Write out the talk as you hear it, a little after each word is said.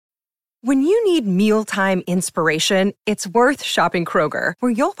When you need mealtime inspiration, it's worth shopping Kroger,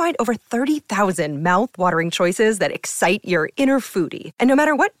 where you'll find over 30,000 mouth-watering choices that excite your inner foodie. And no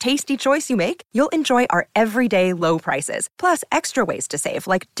matter what tasty choice you make, you'll enjoy our everyday low prices, plus extra ways to save,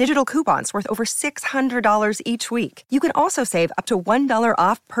 like digital coupons worth over $600 each week. You can also save up to $1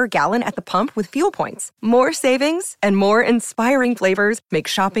 off per gallon at the pump with fuel points. More savings and more inspiring flavors make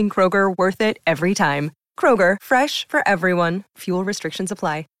shopping Kroger worth it every time. Kroger, fresh for everyone. Fuel restrictions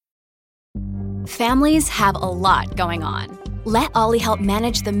apply. Families have a lot going on. Let Ollie help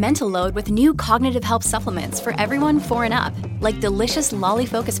manage the mental load with new cognitive help supplements for everyone 4 and up, like delicious Lolly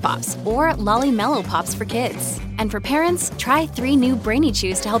Focus Pops or Lolly Mellow Pops for kids. And for parents, try 3 new Brainy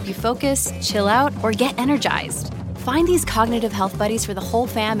Chews to help you focus, chill out, or get energized. Find these cognitive health buddies for the whole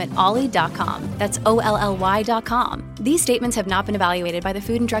fam at ollie.com. That's OLLY.com. These statements have not been evaluated by the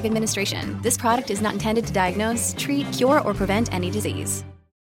Food and Drug Administration. This product is not intended to diagnose, treat, cure, or prevent any disease.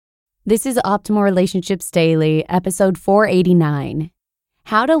 This is Optimal Relationships Daily, episode 489.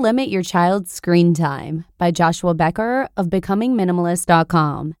 How to Limit Your Child's Screen Time by Joshua Becker of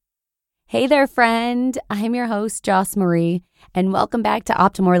BecomingMinimalist.com. Hey there, friend. I'm your host, Joss Marie, and welcome back to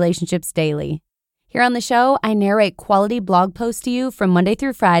Optimal Relationships Daily. Here on the show, I narrate quality blog posts to you from Monday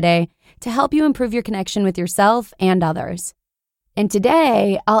through Friday to help you improve your connection with yourself and others. And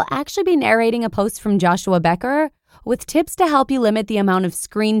today, I'll actually be narrating a post from Joshua Becker with tips to help you limit the amount of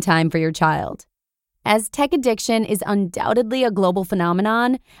screen time for your child. As tech addiction is undoubtedly a global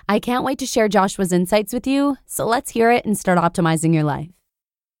phenomenon, I can't wait to share Joshua's insights with you, so let's hear it and start optimizing your life.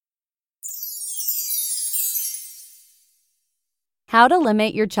 How to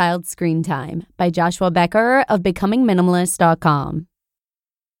Limit Your Child's Screen Time by Joshua Becker of BecomingMinimalist.com.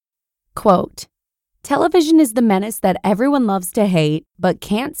 Quote, "Television is the menace that everyone loves to hate, but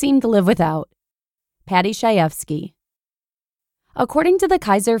can't seem to live without." Patty Chayefsky. According to the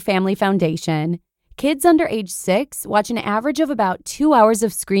Kaiser Family Foundation, kids under age 6 watch an average of about 2 hours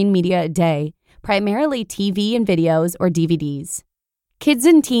of screen media a day, primarily TV and videos or DVDs. Kids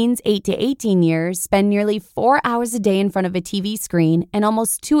and teens 8 to 18 years spend nearly 4 hours a day in front of a TV screen and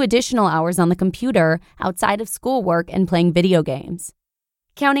almost 2 additional hours on the computer outside of schoolwork and playing video games.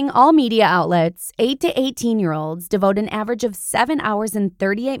 Counting all media outlets, 8 to 18-year-olds devote an average of 7 hours and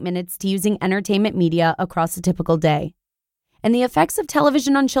 38 minutes to using entertainment media across a typical day. And the effects of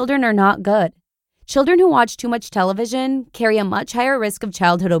television on children are not good. Children who watch too much television carry a much higher risk of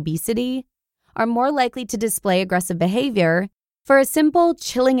childhood obesity, are more likely to display aggressive behavior. For a simple,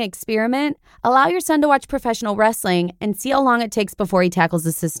 chilling experiment, allow your son to watch professional wrestling and see how long it takes before he tackles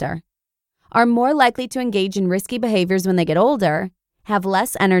his sister. Are more likely to engage in risky behaviors when they get older, have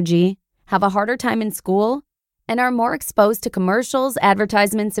less energy, have a harder time in school, and are more exposed to commercials,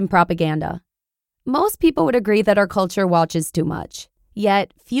 advertisements, and propaganda. Most people would agree that our culture watches too much,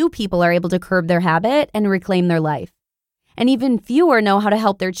 yet few people are able to curb their habit and reclaim their life. And even fewer know how to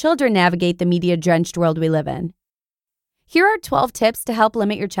help their children navigate the media-drenched world we live in. Here are 12 tips to help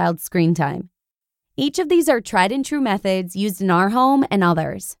limit your child's screen time. Each of these are tried and true methods used in our home and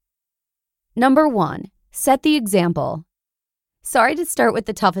others. Number 1, set the example. Sorry to start with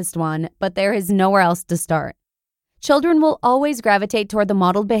the toughest one, but there is nowhere else to start. Children will always gravitate toward the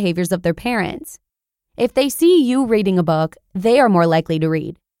modeled behaviors of their parents. If they see you reading a book, they are more likely to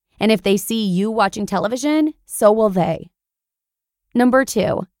read. And if they see you watching television, so will they. Number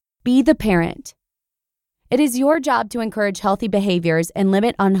 2, be the parent. It is your job to encourage healthy behaviors and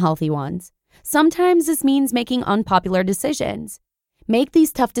limit unhealthy ones. Sometimes this means making unpopular decisions. Make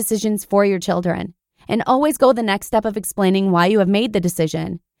these tough decisions for your children. And always go the next step of explaining why you have made the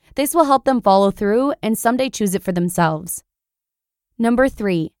decision. This will help them follow through and someday choose it for themselves. Number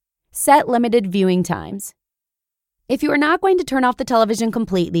 3, set limited viewing times. If you are not going to turn off the television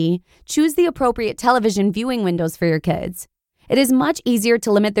completely, choose the appropriate television viewing windows for your kids. It is much easier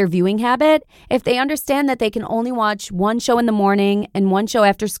to limit their viewing habit if they understand that they can only watch one show in the morning and one show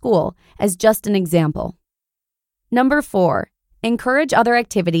after school, as just an example. Number 4, encourage other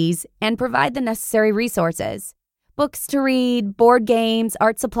activities and provide the necessary resources. Books to read, board games,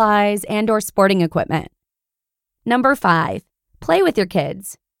 art supplies, and/or sporting equipment. Number 5, play with your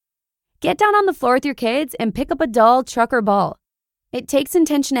kids. Get down on the floor with your kids and pick up a doll, truck, or ball. It takes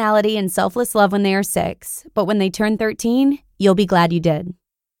intentionality and selfless love when they are 6, but when they turn 13, you'll be glad you did.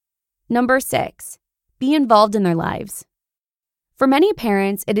 Number 6, be involved in their lives. For many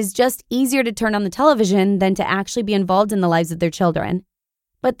parents, it is just easier to turn on the television than to actually be involved in the lives of their children.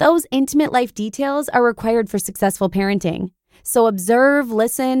 But those intimate life details are required for successful parenting. So observe,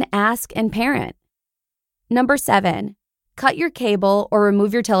 listen, ask, and parent. Number 7, cut your cable or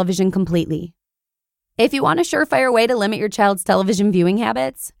remove your television completely. If you want a surefire way to limit your child's television viewing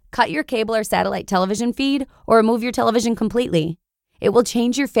habits, Cut your cable or satellite television feed or remove your television completely. It will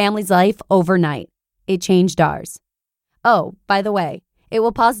change your family's life overnight. It changed ours. Oh, by the way, it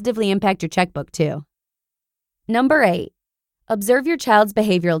will positively impact your checkbook too. Number 8, observe your child's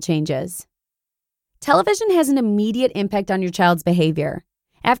behavioral changes. Television has an immediate impact on your child's behavior.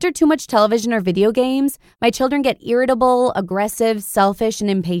 After too much television or video games, my children get irritable, aggressive, selfish, and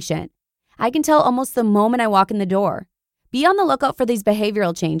impatient. I can tell almost the moment I walk in the door. Be on the lookout for these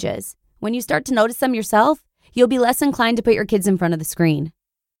behavioral changes. When you start to notice them yourself, you'll be less inclined to put your kids in front of the screen.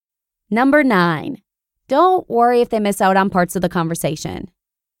 Number 9, don't worry if they miss out on parts of the conversation.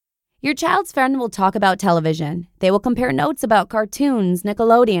 Your child's friend will talk about television. They will compare notes about cartoons,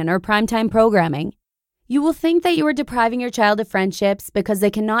 Nickelodeon, or primetime programming. You will think that you are depriving your child of friendships because they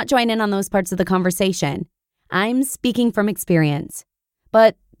cannot join in on those parts of the conversation. I'm speaking from experience.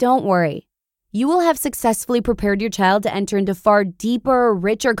 But don't worry. You will have successfully prepared your child to enter into far deeper,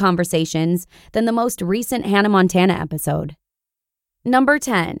 richer conversations than the most recent Hannah Montana episode. Number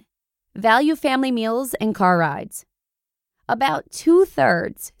 10, value family meals and car rides. About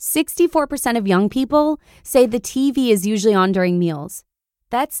 2/3, 64% of young people say the TV is usually on during meals.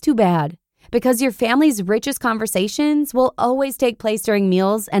 That's too bad, because your family's richest conversations will always take place during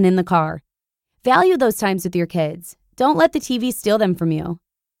meals and in the car. Value those times with your kids. Don't let the TV steal them from you.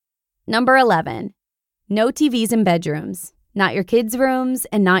 Number 11, no TVs in bedrooms, not your kids' rooms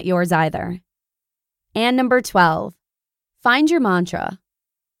and not yours either. And number 12, find your mantra.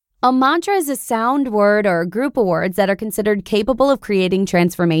 A mantra is a sound word or a group of words that are considered capable of creating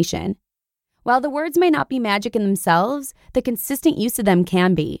transformation. While the words may not be magic in themselves, the consistent use of them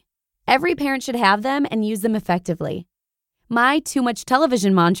can be. Every parent should have them and use them effectively. My too much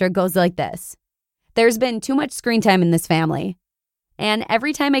television mantra goes like this. There's been too much screen time in this family. And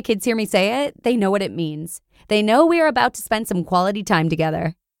every time my kids hear me say it, they know what it means. They know we are about to spend some quality time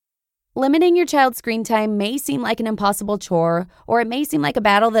together. Limiting your child's screen time may seem like an impossible chore, or it may seem like a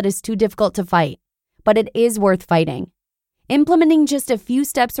battle that is too difficult to fight, but it is worth fighting. Implementing just a few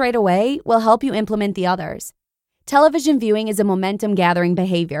steps right away will help you implement the others. Television viewing is a momentum-gathering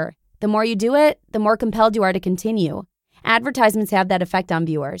behavior. The more you do it, the more compelled you are to continue. Advertisements have that effect on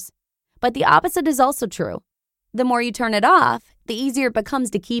viewers. But the opposite is also true. The more you turn it off, the easier it becomes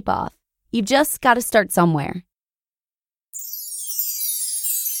to keep off. You've just got to start somewhere.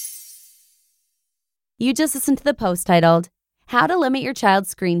 You just listened to the post titled, How to Limit Your Child's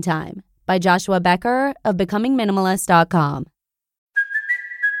Screen Time by Joshua Becker of BecomingMinimalist.com.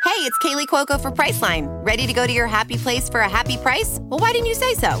 Hey, it's Kaylee Cuoco for Priceline. Ready to go to your happy place for a happy price? Well, why didn't you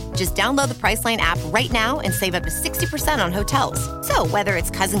say so? Just download the Priceline app right now and save up to 60% on hotels. So whether it's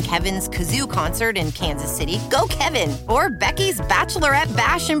Cousin Kevin's Kazoo Concert in Kansas City, go Kevin, or Becky's Bachelorette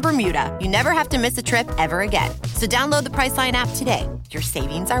Bash in Bermuda, you never have to miss a trip ever again. So download the Priceline app today. Your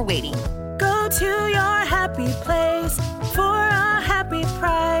savings are waiting. Go to your happy place for a happy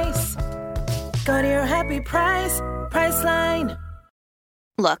price. Go to your happy price, Priceline.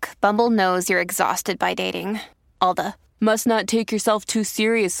 Look, Bumble knows you're exhausted by dating. All the, must not take yourself too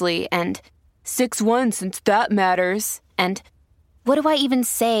seriously, and 6'1" since that matters, and what do I even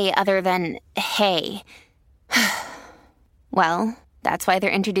say other than, hey? Well, that's why they're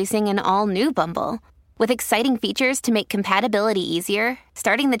introducing an all-new Bumble, with exciting features to make compatibility easier,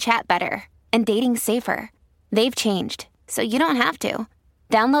 starting the chat better, and dating safer. They've changed, so you don't have to.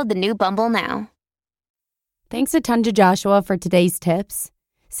 Download the new Bumble now. Thanks a ton to Joshua for today's tips.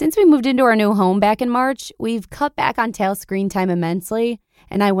 Since we moved into our new home back in March, we've cut back on Tail's screen time immensely,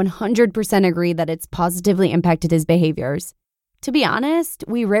 and I 100% agree that it's positively impacted his behaviors. To be honest,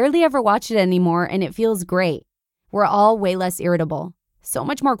 we rarely ever watch it anymore, and it feels great. We're all way less irritable. So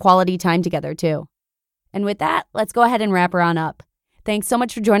much more quality time together, too. And with that, let's go ahead and wrap her on up. Thanks so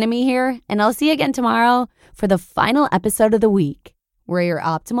much for joining me here, and I'll see you again tomorrow for the final episode of the week, where your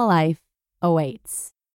optimal life awaits.